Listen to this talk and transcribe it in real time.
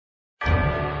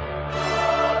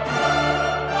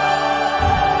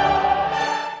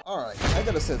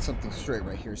gotta set something straight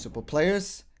right here, Simple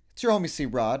Players. It's your homie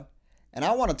C-Rod, and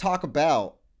I want to talk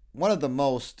about one of the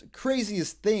most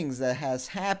craziest things that has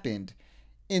happened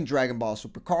in Dragon Ball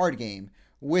Super Card Game,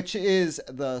 which is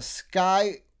the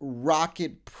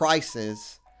skyrocket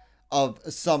prices of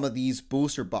some of these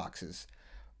booster boxes.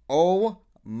 Oh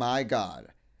my god.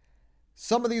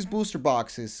 Some of these booster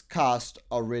boxes cost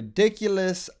a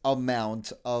ridiculous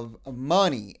amount of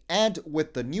money. And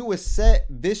with the newest set,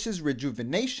 Vicious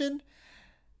Rejuvenation,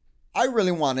 I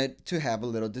really wanted to have a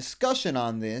little discussion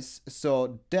on this.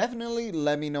 So definitely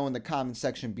let me know in the comment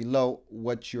section below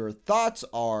what your thoughts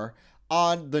are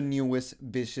on the newest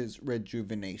Vicious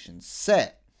Rejuvenation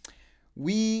set.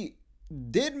 We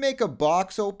did make a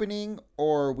box opening,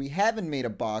 or we haven't made a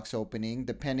box opening,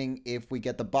 depending if we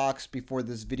get the box before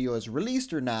this video is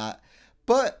released or not.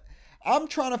 But I'm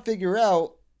trying to figure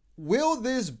out, will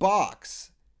this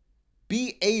box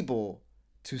be able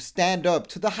to stand up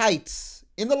to the heights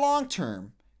in the long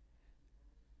term,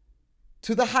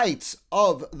 to the heights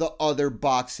of the other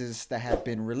boxes that have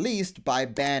been released by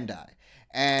Bandai?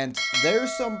 And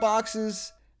there's some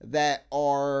boxes that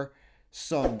are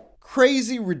some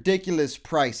crazy ridiculous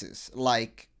prices.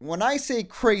 Like, when I say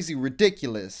crazy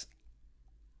ridiculous,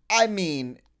 I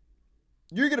mean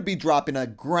you're gonna be dropping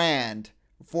 $1,000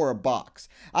 for a box.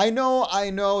 I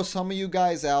know some of you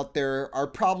guys out there are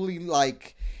probably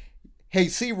like, hey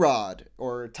C-Rod,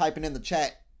 or typing in the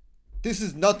chat, this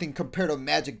is nothing compared to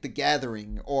Magic the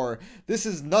Gathering, or this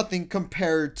is nothing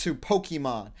compared to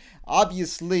Pokemon.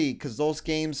 Obviously, because those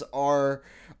games are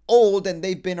old and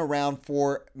they've been around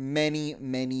for many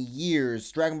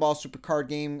years. Dragon Ball Super Card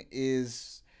Game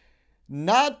is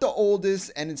not the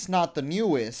oldest and it's not the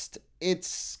newest.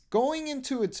 It's going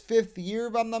into its 5th year,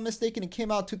 if I'm not mistaken. It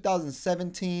came out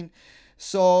 2017.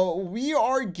 So we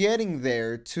are getting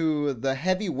there to the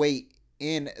heavyweight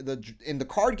in the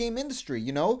card game industry.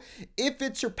 You know, if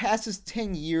it surpasses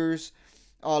 10 years,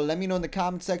 let me know in the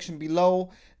comment section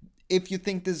below if you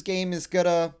think this game is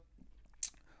gonna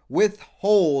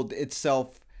withhold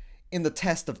itself in the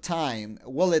test of time.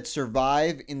 Will it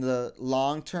survive in the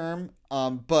long term?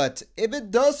 But if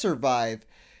it does survive,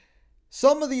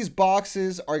 some of these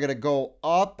boxes are gonna go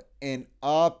up and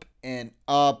up and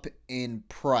up in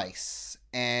price.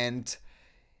 And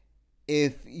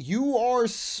if you are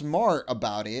smart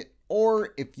about it,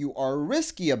 or if you are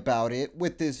risky about it,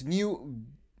 with this new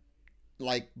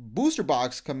like booster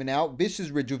box coming out, Vicious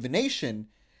Rejuvenation,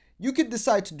 you could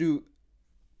decide to do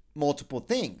multiple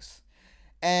things.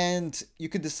 And you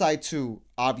could decide to,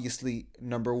 obviously,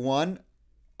 number one,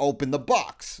 open the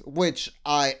box, which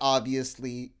I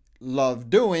obviously love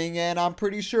doing, and I'm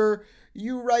pretty sure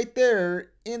you right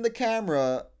there in the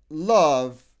camera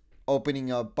love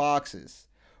opening up boxes.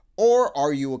 Or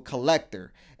are you a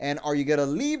collector, and are you gonna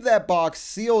leave that box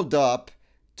sealed up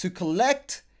to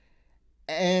collect,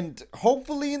 and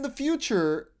hopefully in the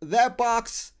future that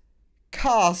box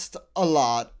cost a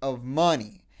lot of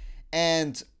money?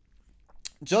 And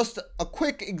just a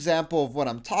quick example of what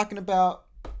I'm talking about,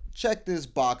 check this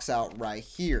box out right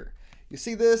here. You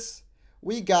see this?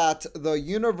 We got the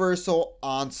Universal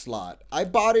Onslaught. I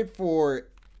bought it for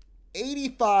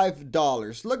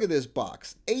 $85. Look at this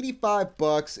box, 85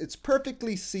 bucks. It's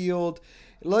perfectly sealed.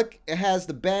 Look, it has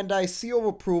the Bandai seal of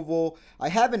approval. I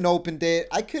haven't opened it.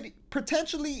 I could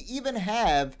potentially even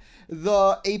have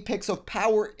the Apex of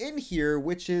Power in here,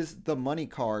 which is the money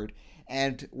card,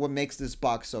 and what makes this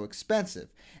box so expensive.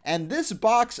 And this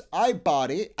box, I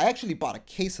actually bought a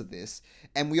case of this,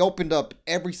 and we opened up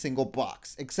every single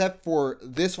box except for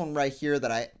this one right here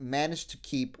that I managed to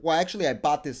keep. Well, actually I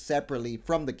bought this separately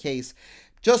from the case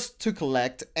just to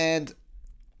collect. And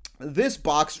this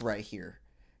box right here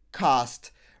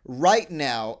cost right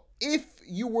now, if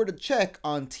you were to check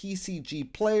on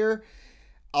TCG Player,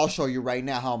 I'll show you right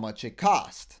now how much it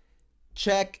cost.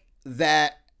 Check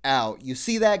that out. You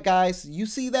see that, guys? You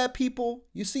see that, people?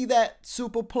 You see that,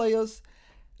 Super Players?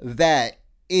 That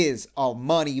is a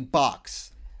money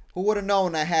box. Who would have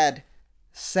known I had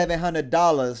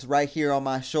 $700 right here on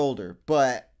my shoulder?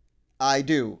 But I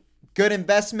do. Good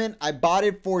investment. I bought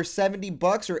it for 70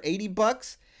 bucks or 80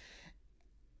 bucks.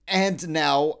 And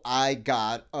now I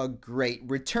got a great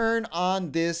return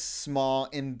on this small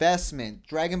investment.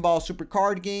 Dragon Ball Super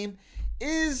Card Game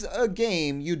is a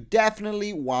game you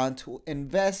definitely want to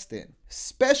invest in,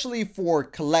 especially for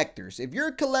collectors. If you're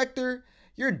a collector,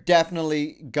 you're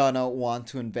definitely gonna want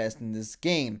to invest in this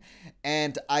game.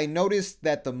 And I noticed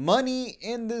that the money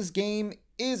in this game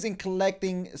is in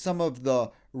collecting some of the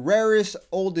rarest,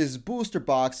 oldest booster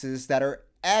boxes that are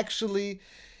actually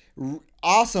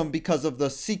awesome because of the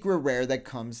secret rare that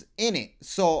comes in it.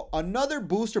 So another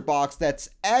booster box that's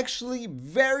actually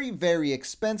very, very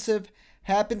expensive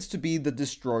happens to be the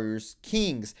Destroyer's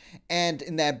Kings. And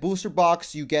in that booster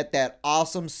box, you get that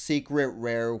awesome secret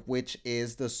rare, which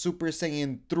is the Super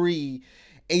Saiyan 3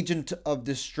 Agent of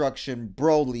Destruction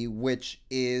Broly, which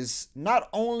is not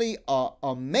only an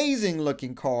amazing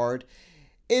looking card,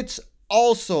 it's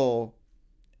also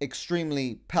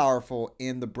extremely powerful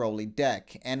in the Broly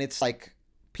deck. And it's like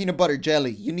peanut butter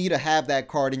jelly. You need to have that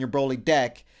card in your Broly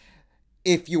deck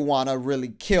if you want to really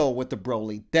kill with the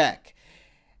Broly deck.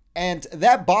 And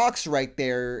that box right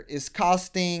there is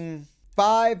costing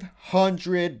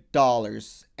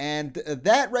 $500. And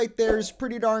that right there is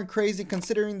pretty darn crazy,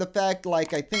 considering the fact,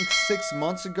 like, I think 6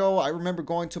 months ago, I remember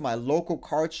going to my local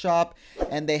card shop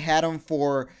and they had them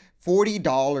for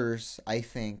 $40, I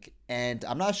think. And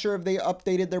I'm not sure if they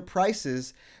updated their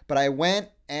prices, but I went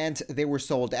and they were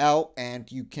sold out and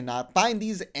you cannot find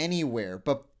these anywhere.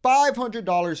 But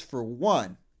 $500 for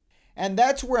one. And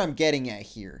that's where I'm getting at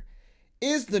here.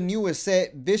 Is the newest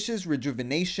set, Vicious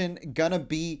Rejuvenation, gonna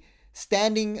be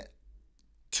standing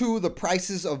to the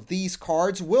prices of these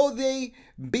cards? Will they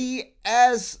be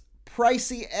as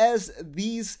pricey as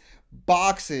these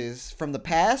boxes from the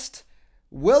past?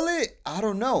 Will it? I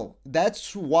don't know.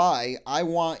 That's why I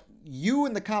want you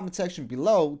in the comment section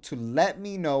below to let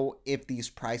me know if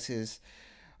these prices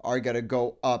are gonna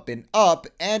go up and up,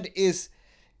 and is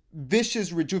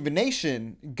Vicious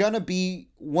Rejuvenation gonna be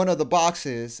one of the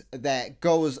boxes that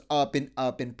goes up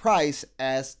in price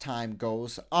as time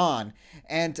goes on.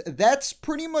 And that's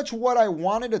pretty much what I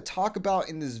wanted to talk about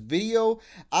in this video.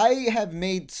 I have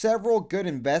made several good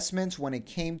investments when it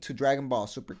came to Dragon Ball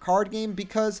Super card game,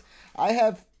 because I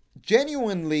have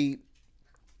genuinely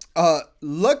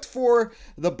looked for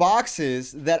the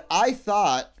boxes that I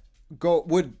thought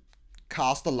would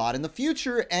cost a lot in the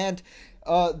future, and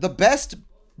the best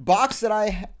box that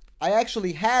I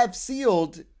actually have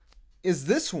sealed is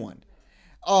this one.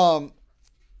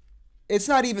 It's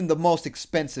not even the most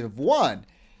expensive one.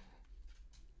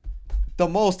 The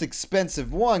most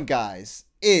expensive one, guys,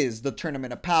 is the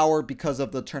Tournament of Power, because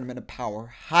of the Tournament of Power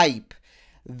hype.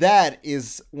 That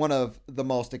is one of the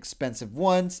most expensive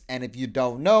ones, and if you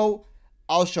don't know,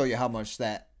 I'll show you how much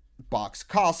that box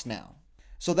costs now.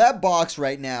 So that box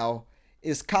right now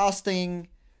is costing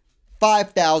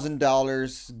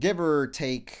 $5,000, give or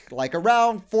take, like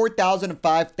around $4,000 to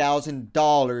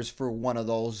 $5,000 for one of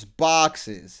those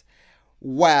boxes.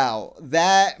 Wow,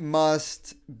 that's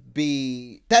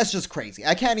just crazy.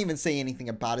 I can't even say anything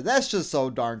about it. That's just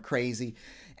so darn crazy.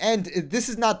 And this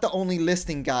is not the only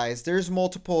listing, guys. There's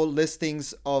multiple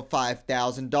listings of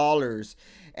 $5,000.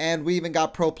 And we even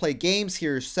got Pro Play Games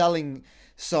here selling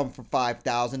some for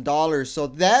 $5,000. So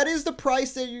that is the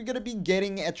price that you're going to be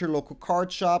getting at your local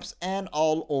card shops and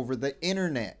all over the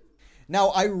internet. Now,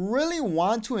 I really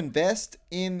want to invest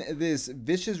in this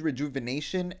Vicious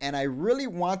Rejuvenation, and I really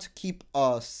want to keep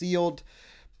a sealed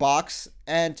box.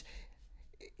 And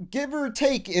give or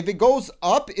take, if it goes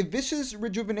up, if Vicious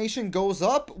Rejuvenation goes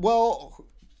up, well,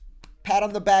 pat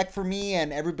on the back for me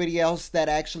and everybody else that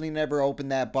actually never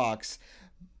opened that box.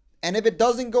 And if it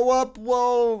doesn't go up,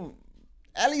 well,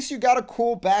 at least you got a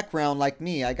cool background like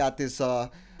me. I got this,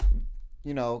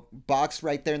 box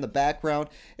right there in the background.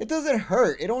 It doesn't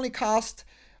hurt. It only cost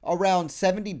around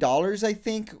 $70, I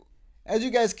think. As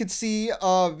you guys can see,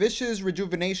 Vicious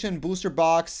Rejuvenation booster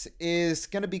box is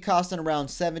going to be costing around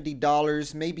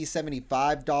 $70, maybe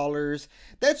 $75.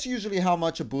 That's usually how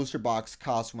much a booster box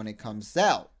costs when it comes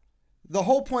out. The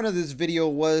whole point of this video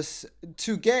was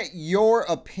to get your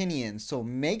opinion, so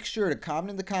make sure to comment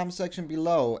in the comment section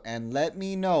below and let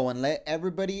me know and let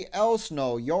everybody else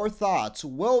know your thoughts.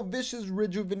 Will Vicious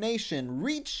Rejuvenation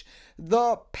reach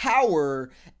the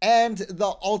power and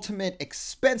the ultimate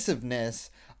expensiveness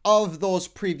of those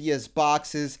previous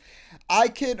boxes? I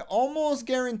could almost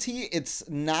guarantee it's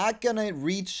not gonna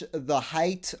reach the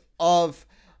height of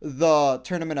the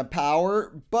Tournament of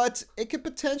Power, but it could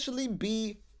potentially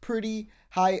be pretty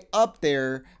high up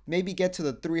there, maybe get to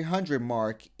the 300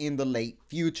 mark in the late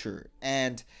future.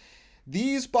 And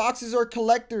these boxes are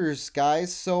collectors,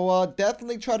 guys, so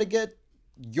definitely try to get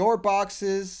your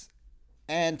boxes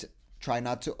and try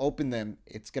not to open them.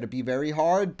 It's going to be very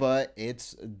hard, but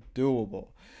it's doable.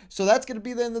 So that's going to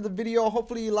be the end of the video.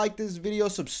 Hopefully you like this video.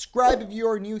 Subscribe if you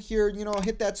are new here.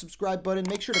 Hit that subscribe button.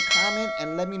 Make sure to comment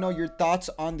and let me know your thoughts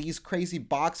on these crazy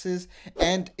boxes.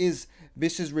 And is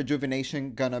Vicious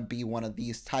Rejuvenation gonna be one of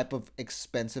these type of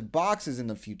expensive boxes in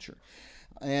the future?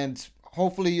 And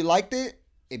hopefully you liked it.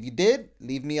 If you did,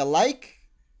 leave me a like.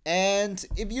 And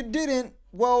if you didn't,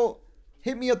 well,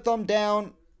 hit me a thumb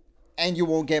down and you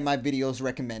won't get my videos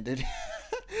recommended.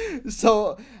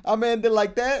 So I'm gonna end it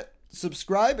like that.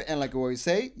 Subscribe, and like I always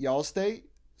say, y'all stay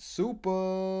super.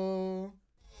 I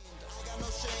got no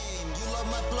shame. You love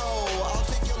my flow. I'll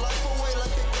take your life away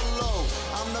like Piccolo.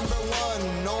 I'm number one,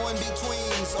 no in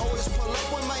betweens. Always pull up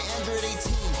with my Android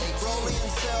 18. Rolling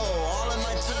and sell, all in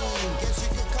my team. Guess you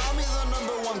could call me the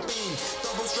number one.